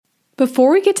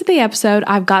Before we get to the episode,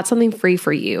 I've got something free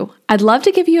for you. I'd love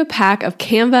to give you a pack of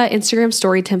Canva, Instagram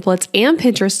story templates, and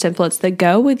Pinterest templates that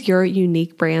go with your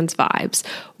unique brand's vibes.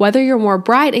 Whether you're more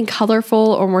bright and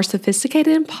colorful or more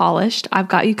sophisticated and polished, I've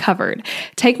got you covered.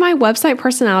 Take my website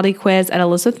personality quiz at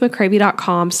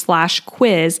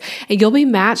elizabethmccravey.com/quiz, and you'll be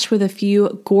matched with a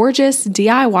few gorgeous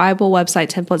DIY-able website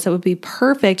templates that would be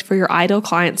perfect for your ideal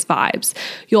client's vibes.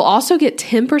 You'll also get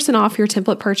 10% off your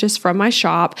template purchase from my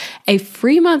shop, a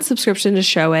free month subscription to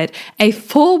show it, a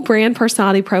full brand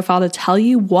personality profile to tell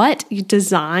you what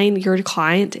design your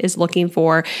client is looking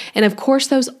for, and of course,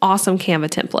 those awesome Canva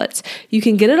templates. You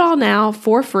can get it all now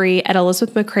for free at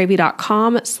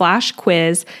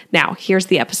elizabethmccravey.com/quiz. Now, here's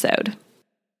the episode.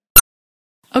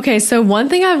 Okay, so one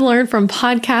thing I've learned from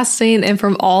podcasting and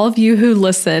from all of you who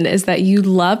listen is that you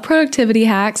love productivity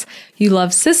hacks, you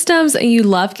love systems, and you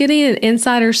love getting an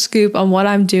insider scoop on what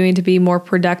I'm doing to be more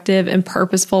productive and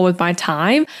purposeful with my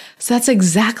time. So that's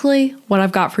exactly what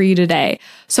I've got for you today.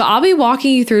 So I'll be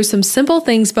walking you through some simple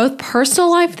things, both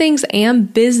personal life things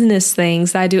and business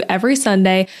things that I do every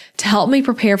Sunday to help me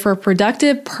prepare for a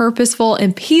productive, purposeful,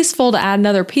 and peaceful, to add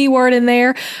another P word in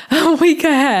there, a week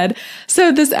ahead.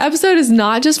 So this episode is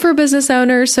not just for business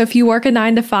owners. So if you work a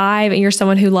 9 to 5 and you're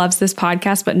someone who loves this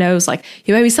podcast but knows like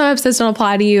maybe some episodes don't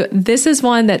apply to you, this is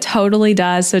one that totally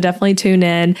does. So definitely tune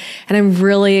in. And I'm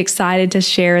really excited to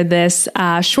share this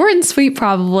short and sweet,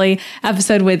 probably,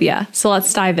 episode with you. So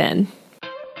let's dive in.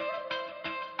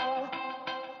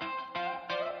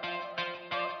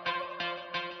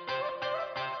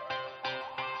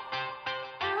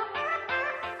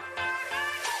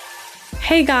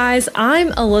 Hey guys,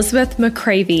 I'm Elizabeth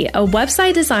McCravey, a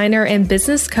website designer and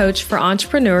business coach for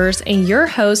entrepreneurs and your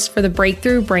host for the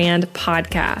Breakthrough Brand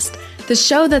podcast, the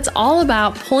show that's all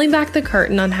about pulling back the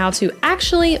curtain on how to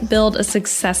actually build a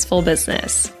successful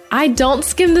business. I don't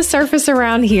skim the surface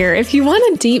around here. If you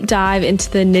want a deep dive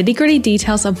into the nitty-gritty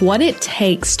details of what it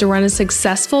takes to run a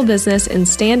successful business and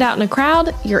stand out in a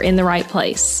crowd, you're in the right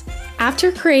place. After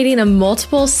creating a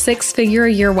multiple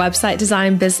six-figure-a-year website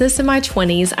design business in my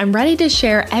 20s, I'm ready to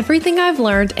share everything I've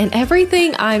learned and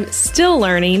everything I'm still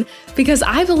learning, because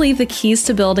I believe the keys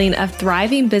to building a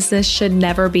thriving business should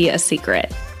never be a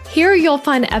secret. Here you'll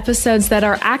find episodes that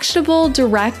are actionable,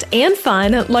 direct, and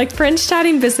fun, like friends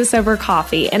chatting business over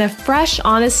coffee, and a fresh,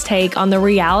 honest take on the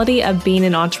reality of being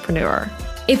an entrepreneur.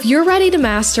 If you're ready to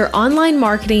master online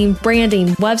marketing,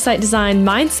 branding, website design,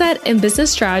 mindset, and business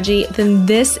strategy, then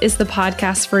this is the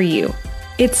podcast for you.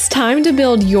 It's time to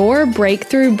build your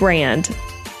breakthrough brand.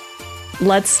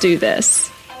 Let's do this.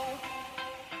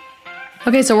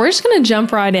 Okay, so we're just going to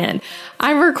jump right in.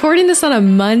 I'm recording this on a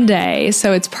Monday,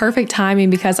 so it's perfect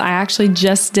timing because I actually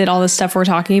just did all the stuff we're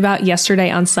talking about yesterday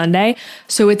on Sunday.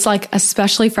 So it's like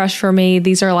especially fresh for me.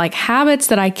 These are like habits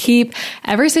that I keep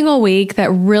every single week that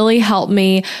really help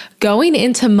me going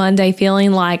into Monday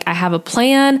feeling like I have a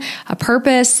plan, a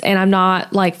purpose, and I'm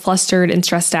not like flustered and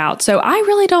stressed out. So I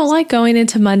really don't like going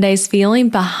into Mondays feeling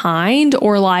behind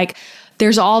or like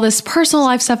there's all this personal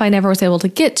life stuff I never was able to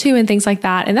get to and things like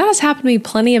that. And that has happened to me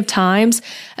plenty of times,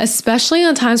 especially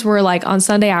on times where like on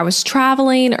Sunday I was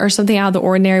traveling or something out of the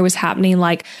ordinary was happening.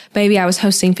 Like maybe I was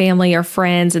hosting family or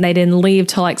friends and they didn't leave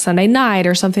till like Sunday night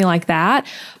or something like that.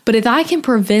 But if I can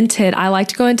prevent it, I like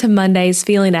to go into Mondays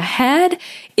feeling ahead,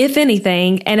 if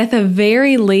anything, and at the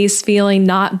very least feeling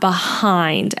not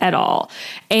behind at all.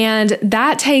 And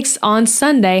that takes on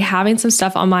Sunday having some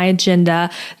stuff on my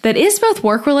agenda that is both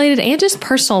work related and just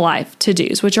personal life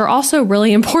to-dos, which are also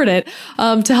really important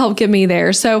to help get me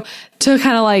there. So to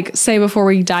kind of like say before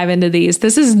we dive into these,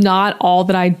 this is not all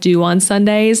that I do on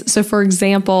Sundays. So for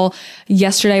example,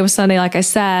 yesterday was Sunday, like I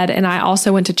said, and I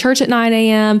also went to church at 9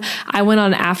 a.m. I went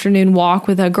on an afternoon walk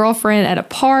with a girlfriend at a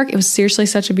park. It was seriously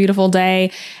such a beautiful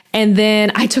day. And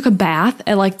then I took a bath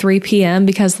at like 3 p.m.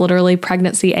 because literally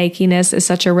pregnancy achiness is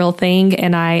such a real thing.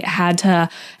 And I had to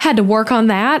work on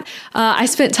that. I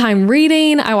spent time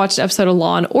reading. I watched an episode of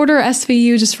Law and Order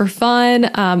SVU just for fun.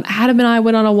 Adam and I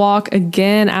went on a walk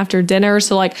again after dinner.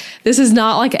 So like, this is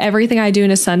not like everything I do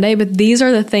in a Sunday, but these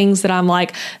are the things that I'm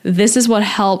like, this is what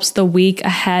helps the week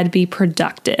ahead be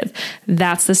productive.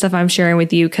 That's the stuff I'm sharing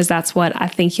with you because that's what I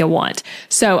think you'll want.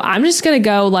 So I'm just going to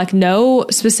go like no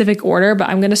specific order, but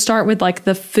I'm going to start with like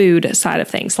the food side of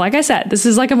things. Like I said, this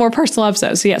is like a more personal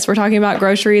episode. So yes, we're talking about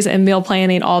groceries and meal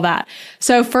planning, all that.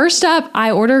 So first up,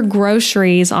 I order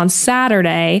groceries on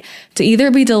Saturday to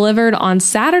either be delivered on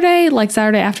Saturday, like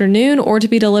Saturday afternoon, or to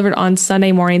be delivered on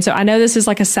Sunday morning. So I know this is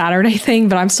like a Saturday thing,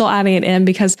 but I'm still adding it in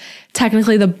because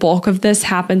technically the bulk of this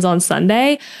happens on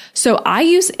Sunday. So I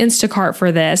use Instacart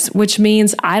for this, which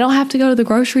means I don't have to go to the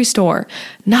grocery store,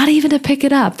 not even to pick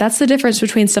it up. That's the difference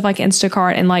between stuff like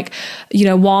Instacart and like,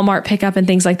 Walmart pickup and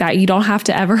things like that. You don't have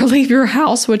to ever leave your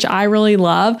house, which I really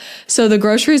love. So the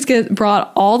groceries get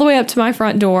brought all the way up to my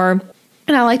front door.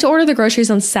 And I like to order the groceries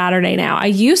on Saturday now. I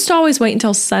used to always wait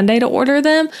until Sunday to order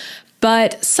them,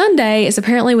 but Sunday is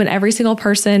apparently when every single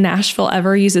person in Nashville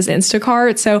ever uses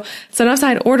Instacart. So sometimes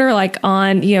I'd order like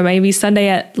on, maybe Sunday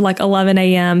at like 11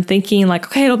 a.m. thinking like,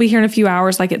 okay, it'll be here in a few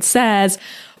hours like it says.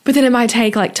 But then it might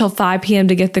take like till 5 p.m.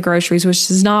 to get the groceries, which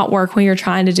does not work when you're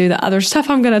trying to do the other stuff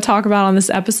I'm going to talk about on this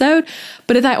episode.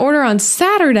 But if I order on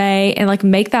Saturday and like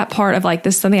make that part of like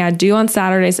this is something I do on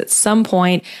Saturdays at some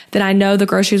point, then I know the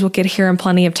groceries will get here in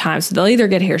plenty of time. So they'll either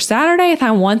get here Saturday if I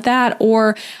want that,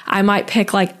 or I might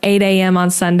pick like 8 a.m.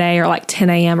 on Sunday or like 10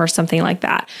 a.m. or something like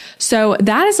that. So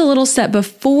that is a little step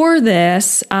before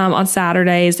this on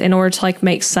Saturdays in order to like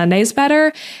make Sundays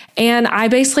better. And I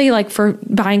basically like for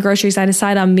buying groceries, I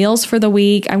decide on meals for the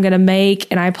week I'm going to make,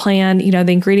 and I plan,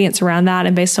 the ingredients around that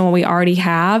and based on what we already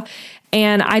have.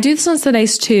 And I do this on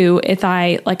Sundays too, if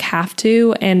I like have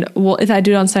to. And if I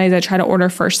do it on Sundays, I try to order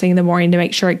first thing in the morning to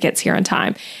make sure it gets here on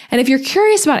time. And if you're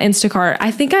curious about Instacart,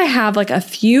 I think I have like a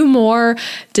few more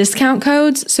discount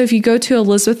codes. So if you go to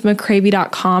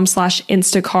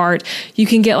elizabethmccravey.com/Instacart, you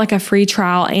can get like a free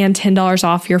trial and $10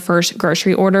 off your first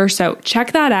grocery order. So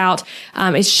check that out.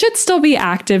 It should still be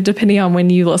active depending on when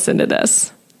you listen to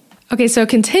this. Okay, so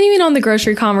continuing on the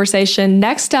grocery conversation,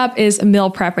 next up is meal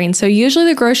prepping. So usually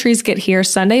the groceries get here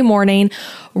Sunday morning,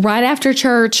 right after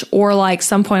church or like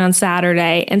some point on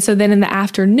Saturday. And so then in the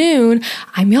afternoon,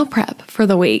 I meal prep for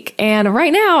the week. And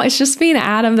right now it's just me and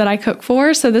Adam that I cook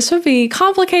for. So this would be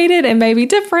complicated and maybe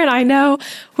different, I know,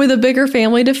 with a bigger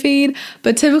family to feed.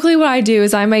 But typically what I do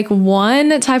is I make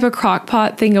one type of crock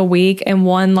pot thing a week and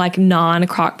one like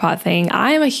non-crock pot thing.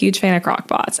 I am a huge fan of crock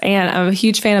pots and I'm a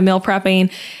huge fan of meal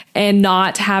prepping and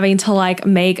not having to like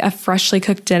make a freshly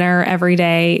cooked dinner every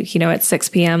day, at 6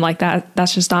 p.m. like that.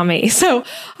 That's just not me. So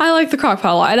I like the crock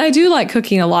pot a lot. And I do like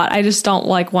cooking a lot. I just don't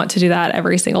like want to do that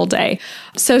every single day.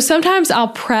 So sometimes I'll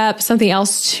prep something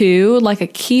else too, like a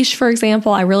quiche, for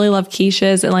example. I really love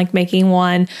quiches and like making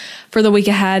one for the week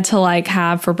ahead to like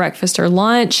have for breakfast or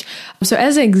lunch. So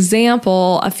as an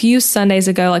example, a few Sundays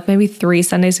ago, like maybe 3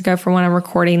 Sundays ago from when I'm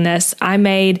recording this, I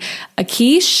made a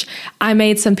quiche. I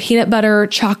made some peanut butter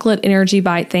chocolate energy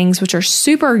bite things, which are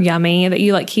super yummy that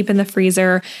you like keep in the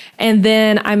freezer. And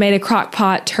then I made a crock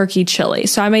pot turkey chili.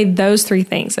 So I made those 3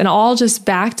 things and all just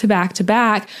back to back to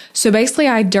back. So basically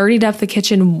I dirtied up the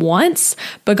kitchen once,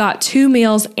 but got 2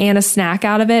 meals and a snack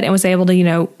out of it and was able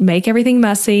to, make everything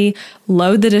messy,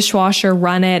 load the dishwasher,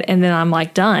 run it, and then I'm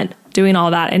like done doing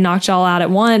all that and knocked it all out at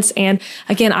once. And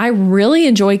again, I really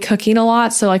enjoy cooking a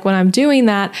lot. So like when I'm doing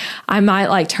that, I might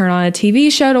like turn on a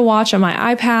TV show to watch on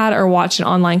my iPad or watch an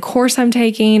online course I'm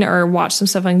taking or watch some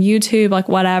stuff on YouTube, like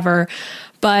whatever.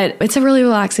 But it's a really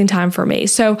relaxing time for me.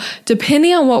 So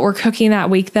depending on what we're cooking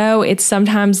that week though, it's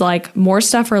sometimes like more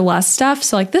stuff or less stuff.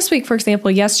 So like this week, for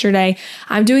example, yesterday,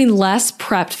 I'm doing less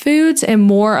prepped foods and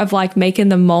more of like making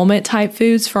the moment type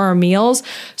foods for our meals.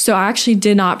 So I actually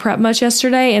did not prep much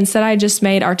yesterday. Instead, I just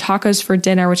made our tacos for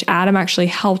dinner, which Adam actually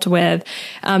helped with.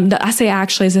 I say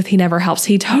actually as if he never helps.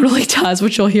 He totally does,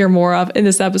 which you'll hear more of in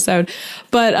this episode.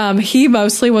 But he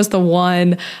mostly was the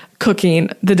one cooking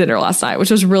the dinner last night,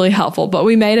 which was really helpful. But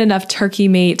we made enough turkey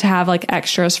meat to have like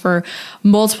extras for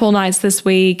multiple nights this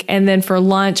week. And then for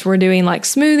lunch, we're doing like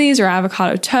smoothies or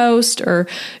avocado toast or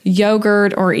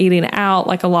yogurt or eating out,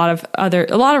 like a lot of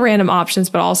random options,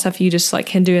 but all stuff you just like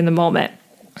can do in the moment.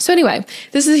 So anyway,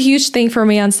 this is a huge thing for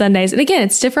me on Sundays. And again,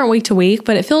 it's different week to week,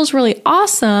 but it feels really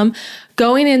awesome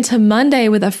going into Monday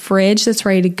with a fridge that's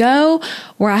ready to go,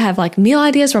 where I have like meal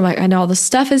ideas where I'm like, I know all the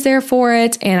stuff is there for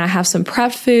it, and I have some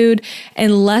prepped food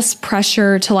and less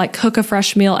pressure to like cook a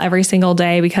fresh meal every single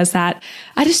day, because that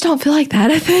I just don't feel like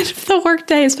that at the end of the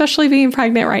workday, especially being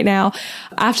pregnant right now.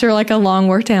 After like a long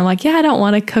workday, I'm like, yeah, I don't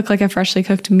want to cook like a freshly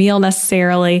cooked meal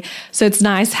necessarily. So it's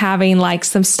nice having like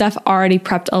some stuff already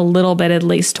prepped a little bit at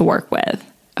least to work with.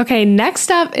 Okay,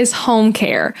 next up is home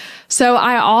care. So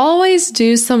I always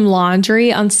do some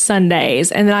laundry on Sundays,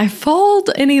 and then I fold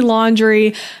any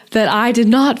laundry that I did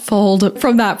not fold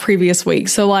from that previous week.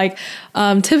 So like,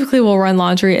 typically we'll run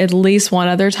laundry at least one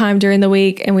other time during the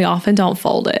week, and we often don't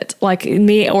fold it, like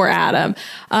me or Adam.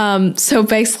 So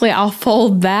basically I'll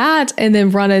fold that and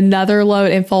then run another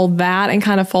load and fold that and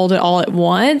kind of fold it all at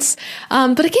once.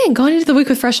 But again, going into the week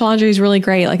with fresh laundry is really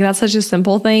great. Like that's such a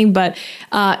simple thing, but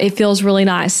it feels really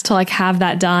nice to like have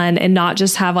that done and not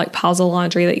just have like piles of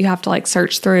laundry that you have to like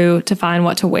search through to find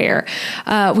what to wear.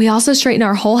 We also straighten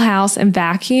our whole house and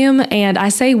vacuum. And I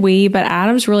say we, but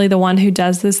Adam's really the one who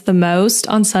does this the most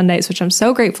on Sundays, which I'm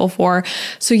so grateful for.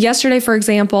 So yesterday, for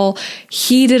example,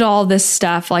 he did all this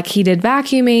stuff. Like he did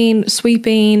vacuuming,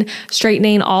 sweeping,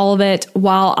 straightening, all of it,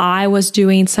 while I was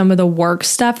doing some of the work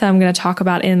stuff that I'm going to talk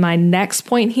about in my next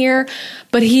point here.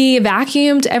 But he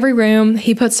vacuumed every room.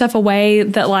 He put stuff away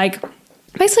that like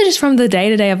basically just from the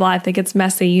day-to-day of life that gets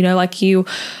messy, you know, like you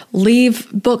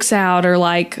leave books out or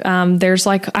like, there's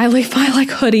like, I leave my like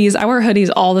hoodies. I wear hoodies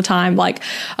all the time, like,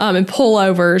 and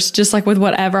pullovers, just like with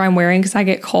whatever I'm wearing, because I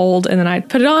get cold and then I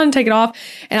put it on and take it off,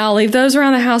 and I'll leave those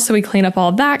around the house. So we clean up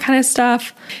all that kind of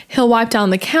stuff. He'll wipe down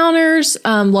the counters,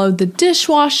 load the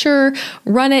dishwasher,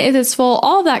 run it if it's full,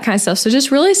 all that kind of stuff. So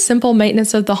just really simple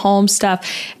maintenance of the home stuff.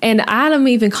 And Adam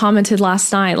even commented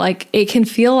last night, like it can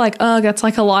feel like, oh, that's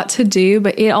like a lot to do,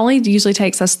 but it only usually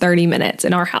takes us 30 minutes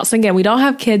in our house. Again, we don't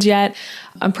have kids yet.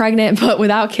 I'm pregnant, but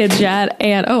without kids yet.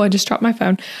 And I just dropped my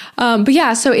phone. But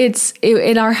yeah, so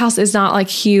in our house is not like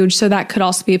huge. So that could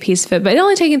also be a piece of it, but it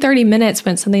only taking 30 minutes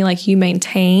when something like you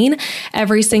maintain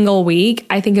every single week,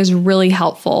 I think is really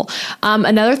helpful.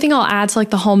 Another thing I'll add to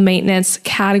like the home maintenance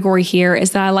category here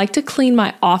is that I like to clean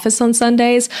my office on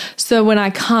Sundays. So when I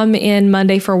come in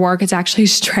Monday for work, it's actually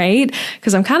straight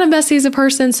because I'm kind of messy as a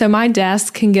person. So my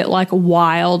desk can get like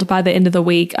wild by the end of the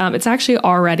week. It's actually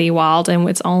already wild, and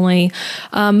it's only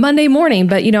Monday morning,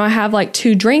 but you know, I have like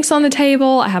 2 drinks on the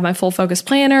table. I have my full focus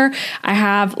planner. I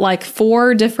have like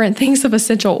 4 different things of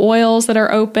essential oils that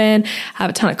are open. I have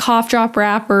a ton of cough drop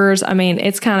wrappers. I mean,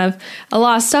 it's kind of a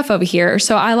lot of stuff over here.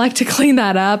 So I like to clean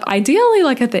that up, ideally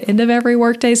like at the end of every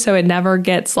workday, so it never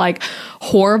gets like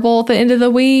horrible at the end of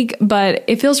the week. But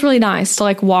it feels really nice to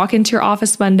like walk into your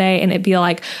office Monday and it be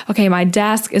like, okay, my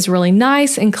desk is really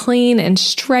nice and clean and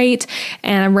straight,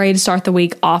 and I'm ready to start the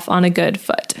week off on a good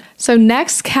foot. So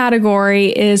next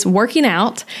category is working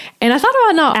out. And I thought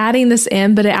about not adding this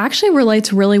in, but it actually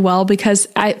relates really well because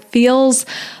it feels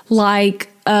like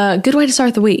a good way to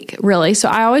start the week, really. So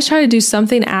I always try to do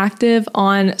something active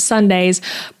on Sundays,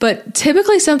 but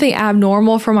typically something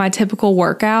abnormal for my typical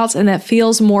workouts and that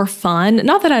feels more fun.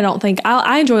 Not that I don't think,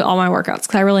 I enjoy all my workouts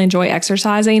because I really enjoy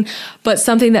exercising, but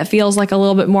something that feels like a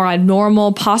little bit more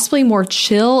abnormal, possibly more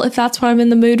chill if that's what I'm in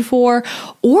the mood for,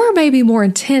 or maybe more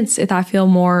intense if I feel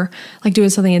more like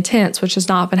doing something intense, which has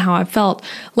not been how I've felt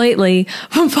lately,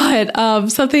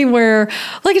 but something where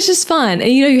like it's just fun.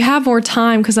 And you know, you have more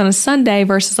time because on a Sunday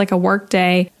versus like a work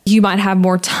day, you might have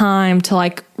more time to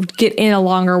like get in a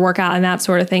longer workout and that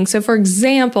sort of thing. So for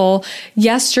example,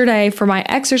 yesterday for my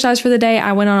exercise for the day,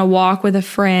 I went on a walk with a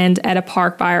friend at a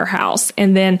park by our house,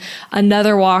 and then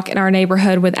another walk in our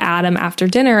neighborhood with Adam after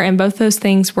dinner. And both those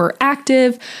things were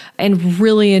active and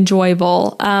really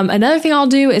enjoyable. Another thing I'll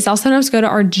do is I'll sometimes go to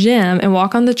our gym and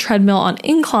walk on the treadmill on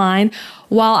incline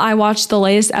while I watch the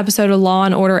latest episode of Law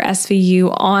and Order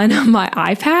SVU on my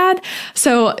iPad.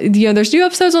 So, you know, there's new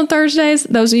episodes on Thursdays.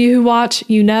 Those of you who watch,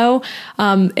 you know,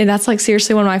 and that's like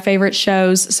seriously one of my favorite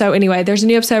shows. So anyway, there's a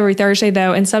new episode every Thursday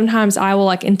though. And sometimes I will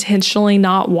like intentionally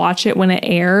not watch it when it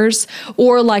airs,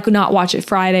 or like not watch it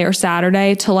Friday or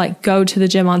Saturday to like go to the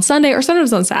gym on Sunday, or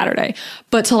sometimes on Saturday,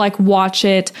 but to like watch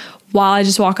it while I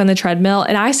just walk on the treadmill.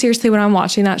 And I seriously, when I'm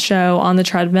watching that show on the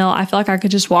treadmill, I feel like I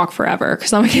could just walk forever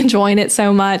because I'm like enjoying it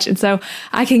so much. And so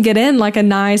I can get in like a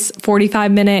nice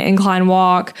 45-minute incline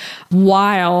walk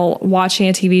while watching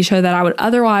a TV show that I would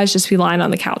otherwise just be lying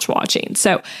on the couch watching.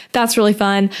 So that's really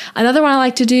fun. Another one I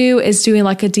like to do is doing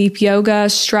like a deep yoga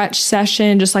stretch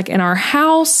session, just like in our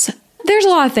house. There's a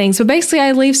lot of things. So basically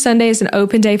I leave Sundays an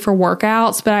open day for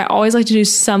workouts, but I always like to do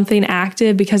something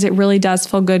active because it really does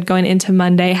feel good going into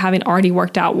Monday, having already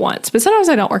worked out once. But sometimes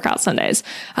I don't work out Sundays.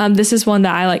 This is one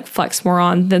that I like flex more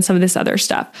on than some of this other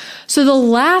stuff. So the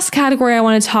last category I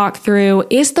want to talk through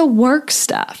is the work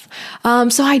stuff.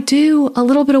 So I do a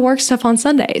little bit of work stuff on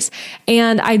Sundays,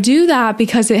 and I do that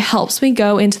because it helps me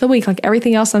go into the week. Like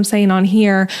everything else I'm saying on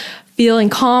here, feeling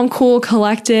calm, cool,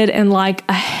 collected, and like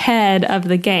ahead of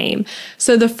the game.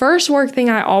 So the first work thing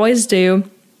I always do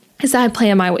is that I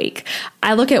plan my week.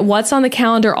 I look at what's on the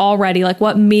calendar already, like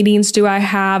what meetings do I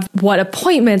have, what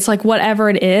appointments, like whatever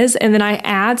it is. And then I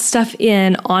add stuff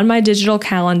in on my digital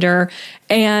calendar.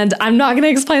 And I'm not going to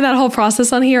explain that whole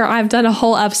process on here. I've done a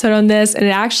whole episode on this, and it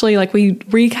actually, like, we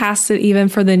recast it even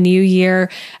for the new year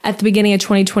at the beginning of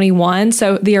 2021.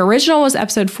 So the original was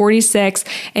episode 46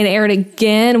 and aired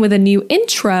again with a new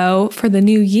intro for the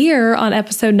new year on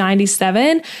episode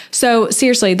 97. So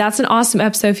seriously, that's an awesome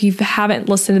episode. If you haven't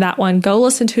listened to that one, go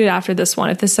listen to it after this one.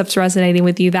 If this stuff's resonating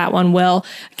with you, that one will.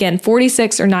 Again,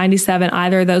 46 or 97,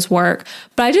 either of those work.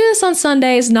 But I do this on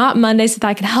Sundays, not Mondays, if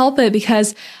I can help it,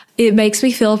 because it makes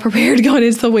me feel prepared going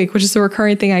into the week, which is a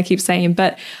recurring thing I keep saying.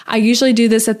 But I usually do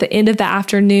this at the end of the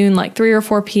afternoon, like 3 or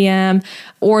 4 p.m.,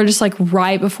 or just like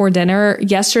right before dinner.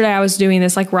 Yesterday, I was doing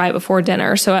this like right before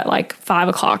dinner, so at like 5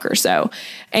 o'clock or so.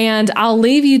 And I'll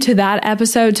leave you to that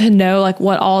episode to know like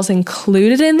what all is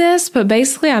included in this. But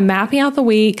basically, I'm mapping out the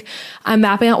week. I'm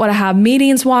mapping out what I have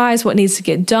meetings wise, what needs to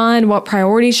get done, what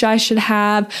priorities I should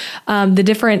have, the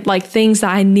different like things that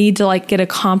I need to like get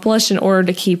accomplished in order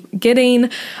to keep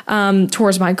getting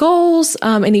towards my goals,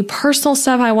 any personal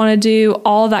stuff I want to do.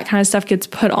 All of that kind of stuff gets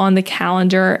put on the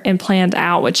calendar and planned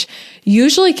out, which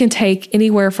usually can take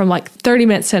anywhere from like 30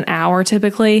 minutes to an hour.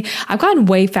 Typically, I've gotten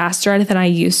way faster at it than I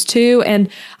used to. And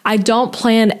I don't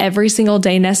plan every single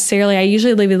day necessarily. I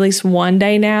usually leave at least one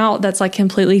day now that's like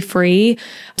completely free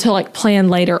to like plan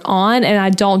later on. And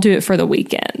I don't do it for the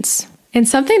weekends. And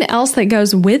something else that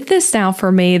goes with this now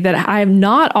for me that I have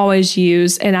not always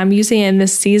used, and I'm using it in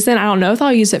this season. I don't know if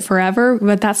I'll use it forever,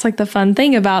 but that's like the fun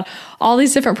thing about all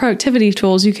these different productivity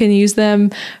tools. You can use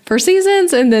them for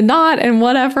seasons and then not and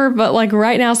whatever. But like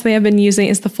right now, something I've been using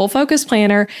is the Full Focus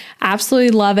Planner.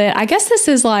 Absolutely love it. I guess this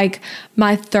is like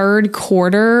my 3rd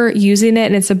quarter using it,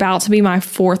 and it's about to be my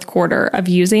 4th quarter of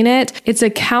using it. It's a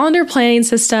calendar planning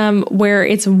system where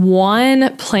it's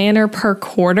one planner per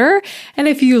quarter. And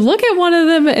if you look at one of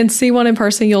them and see one in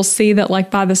person, you'll see that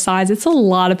like by the size, it's a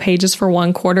lot of pages for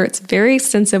one quarter. It's very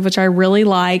extensive, which I really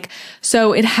like.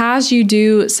 So it has you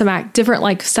do some different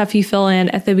like stuff you fill in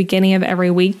at the beginning of every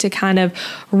week to kind of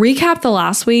recap the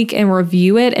last week and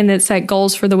review it. And it set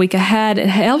goals for the week ahead.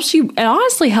 It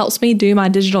honestly helps me do my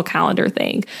digital calendar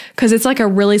thing because it's like a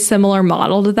really similar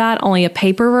model to that, only a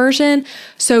paper version.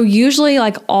 So usually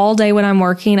like all day when I'm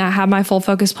working, I have my Full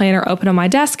Focus Planner open on my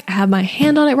desk. I have my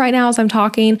hand on it right now as I'm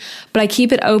talking, but I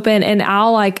keep it open and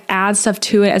I'll like add stuff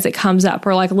to it as it comes up,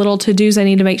 or like little to-dos I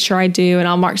need to make sure I do, and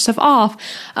I'll mark stuff off.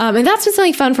 And that's been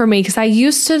something fun for me because I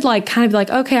used to like kind of be like,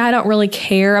 okay, I don't really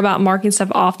care about marking stuff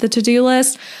off the to-do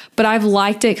list, but I've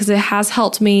liked it because it has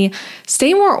helped me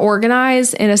stay more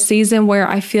organized in a season where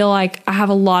I feel like I have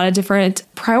a lot of different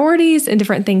priorities and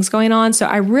different things going on. So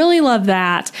I really love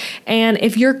that. And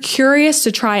if you're curious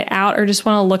to try it out or just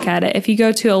want to look at it, if you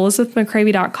go to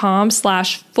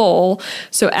elizabethmccravey.com/full,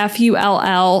 so FULL-focus,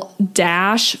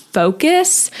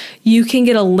 you can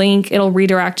get a link. It'll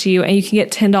redirect you and you can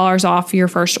get $10 off your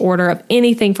first order of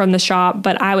anything from the shop.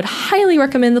 But I would highly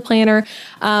recommend the planner.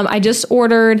 I just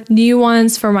ordered new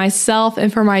ones for myself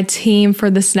and for my team for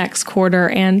this next quarter,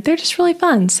 and they're just really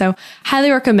fun. So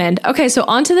highly recommend. Okay, so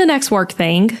on to the next work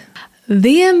thing,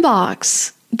 the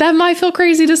inbox. That might feel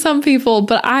crazy to some people,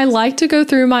 but I like to go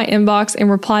through my inbox and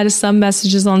reply to some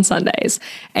messages on Sundays.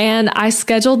 And I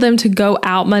scheduled them to go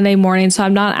out Monday morning, so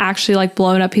I'm not actually like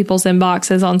blowing up people's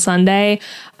inboxes on Sunday.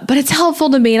 But it's helpful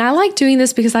to me, and I like doing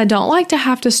this because I don't like to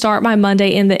have to start my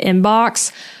Monday in the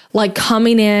inbox, like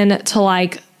coming in to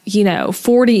like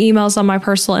 40 emails on my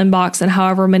personal inbox and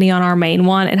however many on our main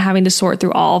one and having to sort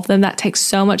through all of them. That takes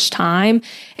so much time.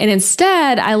 And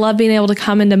instead, I love being able to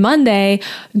come into Monday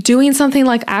doing something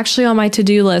like actually on my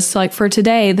to-do list. So like for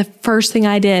today, the first thing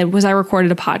I did was I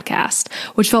recorded a podcast,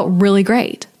 which felt really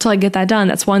great to like get that done.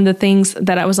 That's one of the things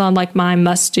that I was on like my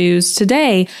must-dos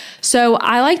today. So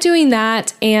I like doing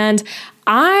that. And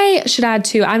I should add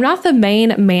too, I'm not the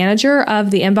main manager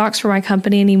of the inbox for my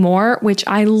company anymore, which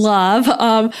I love.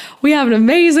 We have an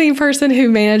amazing person who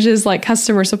manages like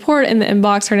customer support in the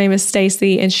inbox. Her name is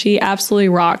Stacy, and she absolutely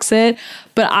rocks it.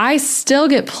 But I still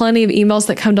get plenty of emails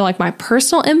that come to like my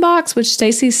personal inbox, which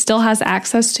Stacy still has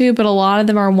access to, but a lot of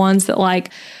them are ones that like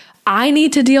I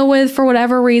need to deal with for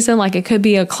whatever reason. Like it could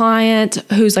be a client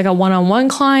who's like a one-on-one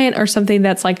client or something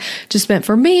that's like just meant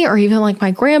for me, or even like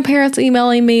my grandparents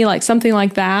emailing me, like something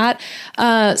like that.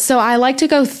 So I like to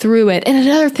go through it. And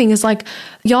another thing is like,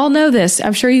 y'all know this,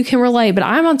 I'm sure you can relate, but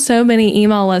I'm on so many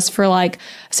email lists for like,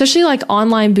 especially like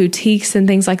online boutiques and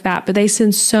things like that, but they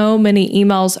send so many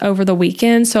emails over the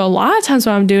weekend. So a lot of times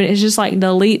what I'm doing is just like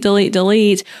delete,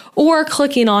 or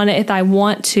clicking on it if I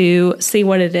want to see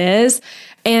what it is.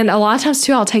 And a lot of times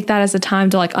too, I'll take that as a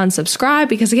time to like unsubscribe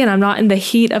because again, I'm not in the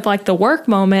heat of like the work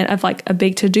moment of like a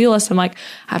big to-do list. I'm like,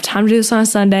 I have time to do this on a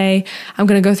Sunday. I'm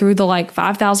going to go through the like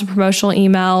 5,000 promotional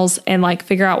emails and like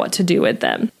figure out what to do with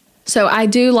them. So I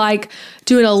do like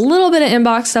doing a little bit of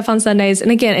inbox stuff on Sundays.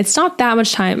 And again, it's not that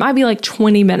much time. It might be like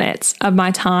 20 minutes of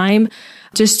my time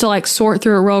just to like sort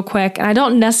through it real quick. And I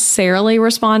don't necessarily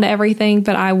respond to everything,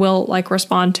 but I will like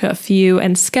respond to a few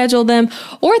and schedule them.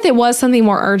 Or if it was something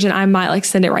more urgent, I might like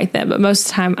send it right then. But most of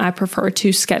the time I prefer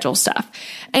to schedule stuff.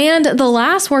 And the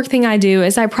last work thing I do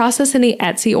is I process any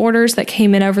Etsy orders that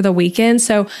came in over the weekend.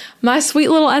 So my sweet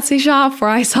little Etsy shop where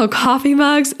I sell coffee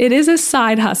mugs, it is a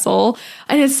side hustle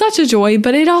and it's such a joy,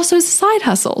 but it also is a side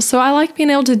hustle. So I like being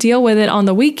able to deal with it on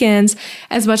the weekends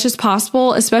as much as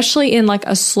possible, especially in like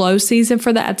a slow season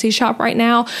for the Etsy shop right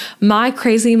now. My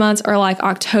crazy months are like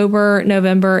October,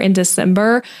 November, and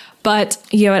December. But,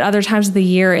 at other times of the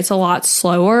year, it's a lot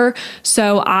slower.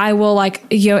 So I will like,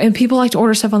 and people like to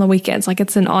order stuff on the weekends. Like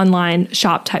it's an online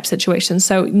shop type situation.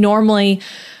 So normally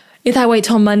if I wait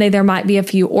till Monday, there might be a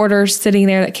few orders sitting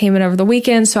there that came in over the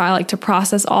weekend. So I like to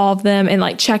process all of them and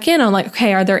like check in on like,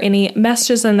 okay, are there any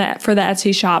messages in that for the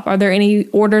Etsy shop? Are there any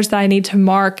orders that I need to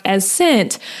mark as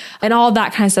sent and all of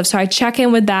that kind of stuff? So I check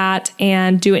in with that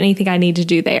and do anything I need to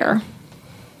do there.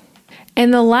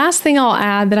 And the last thing I'll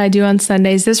add that I do on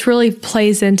Sundays, this really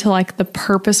plays into like the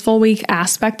purposeful week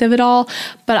aspect of it all,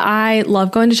 but I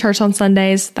love going to church on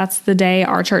Sundays. That's the day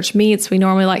our church meets. We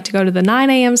normally like to go to the 9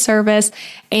 a.m. service.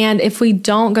 And if we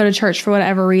don't go to church for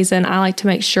whatever reason, I like to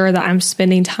make sure that I'm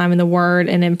spending time in the Word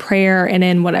and in prayer and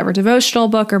in whatever devotional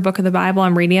book or book of the Bible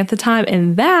I'm reading at the time.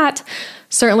 And that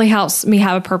certainly helps me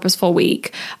have a purposeful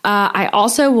week. I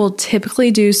also will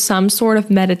typically do some sort of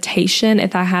meditation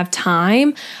if I have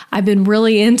time. I've been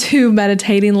really into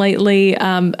meditating lately,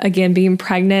 again, being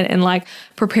pregnant and like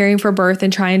preparing for birth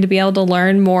and trying to be able to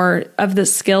learn more of the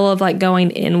skill of like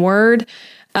going inward.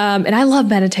 And I love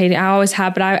meditating. I always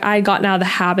have, but I gotten out of the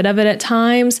habit of it at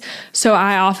times. So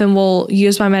I often will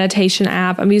use my meditation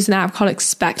app. I'm using an app called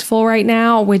Expectful right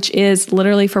now, which is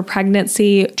literally for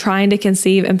pregnancy, trying to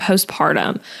conceive, and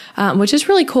postpartum, which is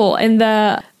really cool. And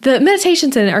the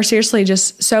meditations in it are seriously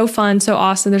just so fun, so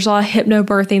awesome. There's a lot of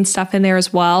hypnobirthing stuff in there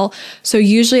as well. So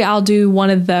usually I'll do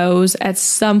one of those at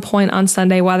some point on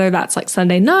Sunday, whether that's like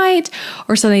Sunday night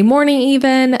or Sunday morning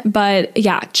even. But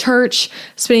yeah, church,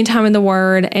 spending time in the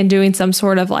Word, and doing some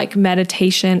sort of like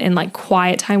meditation and like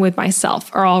quiet time with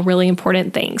myself are all really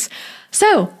important things.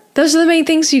 So those are the main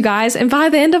things, you guys. And by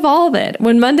the end of all of it,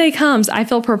 when Monday comes, I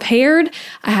feel prepared.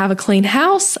 I have a clean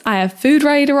house. I have food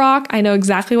ready to rock. I know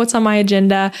exactly what's on my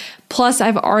agenda. Plus,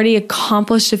 I've already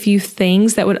accomplished a few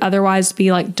things that would otherwise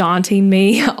be like daunting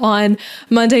me on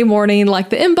Monday morning, like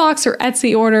the inbox or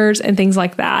Etsy orders and things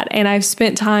like that. And I've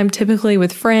spent time typically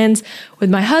with friends, with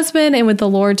my husband, and with the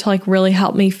Lord to like really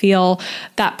help me feel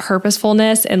that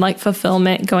purposefulness and like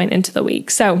fulfillment going into the week.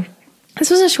 So this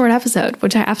was a short episode,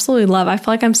 which I absolutely love. I feel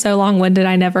like I'm so long-winded.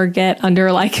 I never get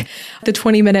under like the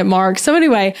 20-minute mark. So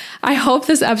anyway, I hope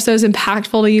this episode is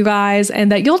impactful to you guys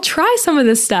and that you'll try some of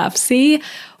this stuff. See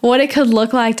what it could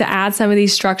look like to add some of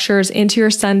these structures into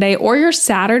your Sunday or your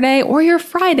Saturday or your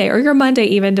Friday or your Monday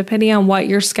even, depending on what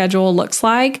your schedule looks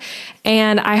like.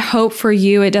 And I hope for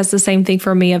you, it does the same thing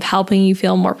for me of helping you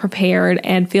feel more prepared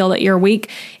and feel that your week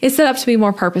is set up to be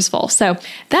more purposeful. So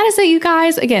that is it, you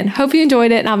guys. Again, hope you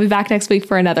enjoyed it, and I'll be back next week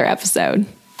for another episode.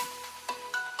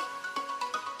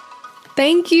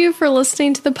 Thank you for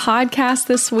listening to the podcast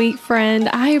this week, friend.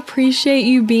 I appreciate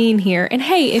you being here. And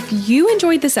hey, if you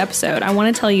enjoyed this episode, I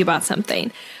want to tell you about something.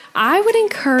 I would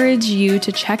encourage you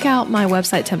to check out my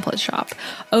website template shop.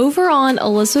 Over on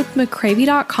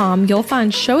elizabethmccravey.com, you'll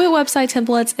find Show It website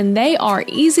templates, and they are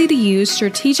easy to use,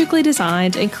 strategically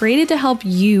designed, and created to help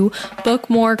you book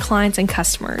more clients and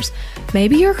customers.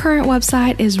 Maybe your current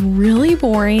website is really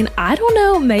boring. I don't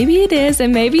know. Maybe it is,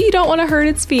 and maybe you don't want to hurt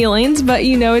its feelings, but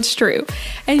you know it's true.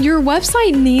 And your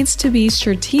website needs to be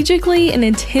strategically and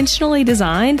intentionally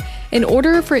designed in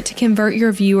order for it to convert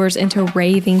your viewers into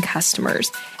raving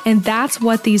customers. And that's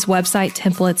what these website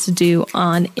templates do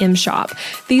on MShop.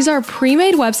 These are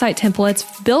pre-made website templates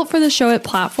built for the Show It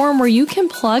platform where you can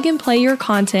plug and play your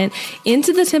content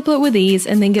into the template with ease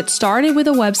and then get started with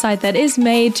a website that is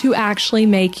made to actually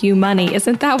make you money.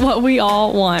 Isn't that what we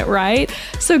all want, right?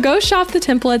 So go shop the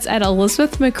templates at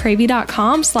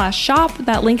elizabethmccravey.com/shop.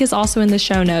 That link is also in the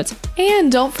show notes.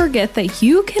 And don't forget that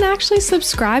you can actually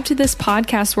subscribe to this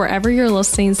podcast wherever whenever you're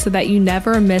listening so that you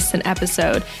never miss an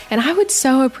episode. And I would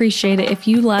so appreciate it if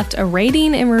you left a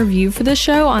rating and review for the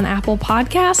show on Apple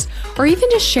Podcasts, or even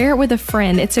just share it with a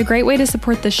friend. It's a great way to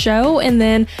support the show and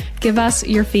then give us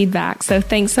your feedback. So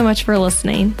thanks so much for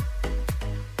listening.